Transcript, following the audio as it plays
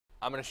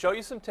I'm going to show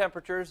you some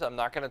temperatures. I'm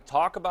not going to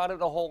talk about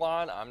it a whole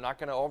lot. I'm not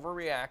going to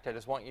overreact. I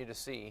just want you to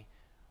see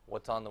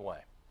what's on the way.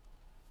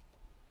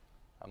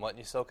 I'm letting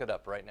you soak it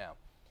up right now.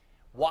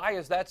 Why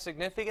is that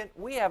significant?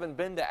 We haven't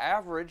been to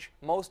average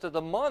most of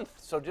the month,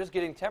 so just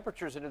getting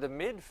temperatures into the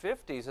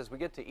mid-50s as we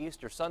get to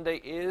Easter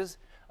Sunday is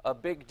a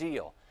big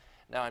deal.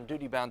 Now, I'm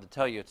duty-bound to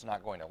tell you it's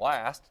not going to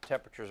last.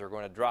 Temperatures are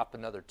going to drop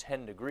another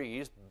 10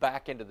 degrees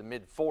back into the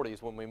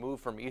mid-40s when we move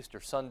from Easter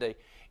Sunday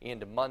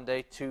into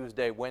Monday,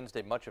 Tuesday,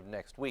 Wednesday, much of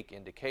next week.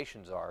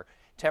 Indications are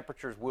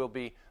temperatures will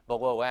be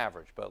below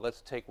average, but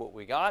let's take what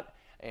we got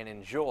and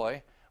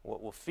enjoy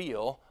what will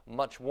feel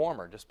much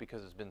warmer just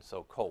because it's been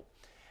so cold.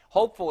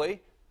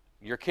 Hopefully,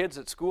 your kids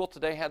at school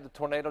today had the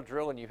tornado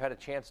drill and you've had a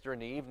chance during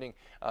the evening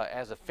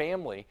as a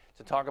family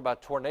to talk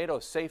about tornado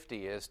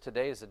safety.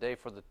 Today is the day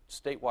for the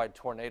statewide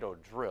tornado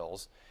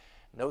drills.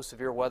 No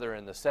severe weather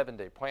in the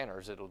 7-day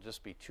planners. It'll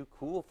just be too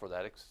cool for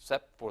that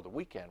except for the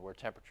weekend where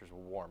temperatures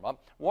will warm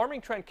up.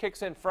 Warming trend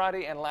kicks in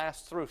Friday and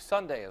lasts through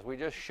Sunday as we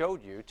just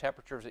showed you.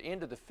 Temperatures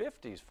into the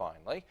 50s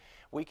finally.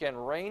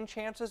 Weekend rain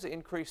chances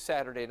increase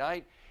Saturday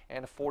night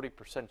and a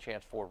 40%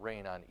 chance for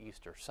rain on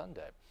Easter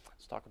Sunday.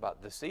 Let's talk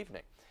about this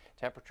evening.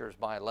 Temperatures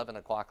by 11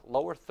 o'clock,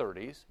 lower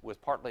 30s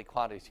with partly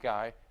cloudy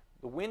sky.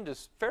 The wind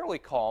is fairly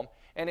calm,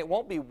 and it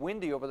won't be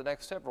windy over the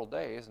next several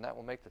days, and that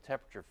will make the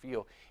temperature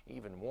feel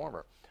even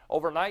warmer.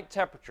 Overnight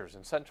temperatures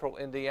in central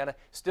Indiana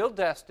still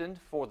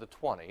destined for the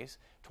 20s.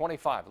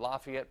 25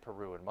 Lafayette,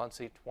 Peru, and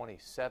Muncie.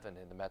 27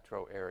 in the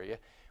metro area.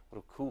 A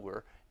little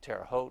cooler.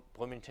 Terre Haute,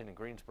 Bloomington, and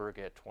Greensburg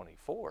at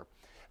 24.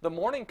 The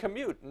morning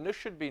commute, and this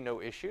should be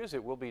no issues.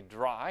 It will be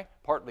dry,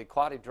 partly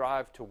cloudy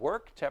drive to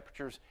work.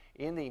 Temperatures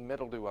in the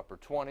middle to upper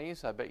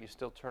 20s. I bet you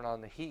still turn on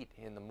the heat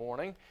in the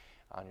morning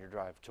on your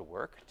drive to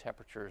work.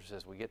 Temperatures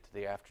as we get to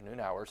the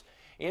afternoon hours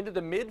into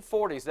the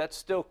mid-40s. That's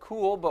still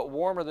cool, but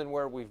warmer than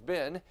where we've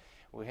been.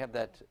 We have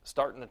that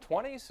start in the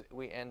 20s.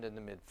 We end in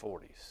the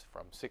mid-40s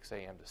from 6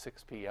 a.m. to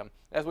 6 p.m.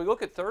 As we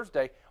look at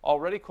Thursday,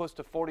 already close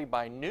to 40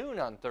 by noon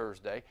on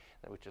Thursday,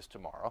 which is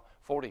tomorrow.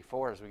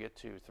 44 as we get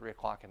to 3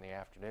 o'clock in the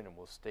afternoon, and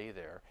we'll stay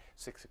there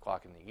 6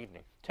 o'clock in the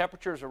evening.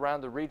 Temperatures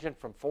around the region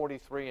from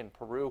 43 in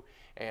Peru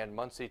and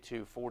Muncie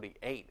to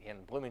 48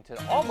 in Bloomington,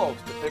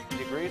 almost to 50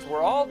 degrees.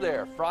 We're all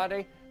there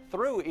Friday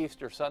through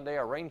Easter Sunday.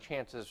 Our rain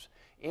chances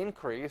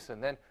increase,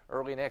 and then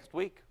early next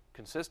week,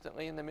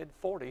 consistently in the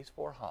mid-40s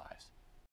for highs.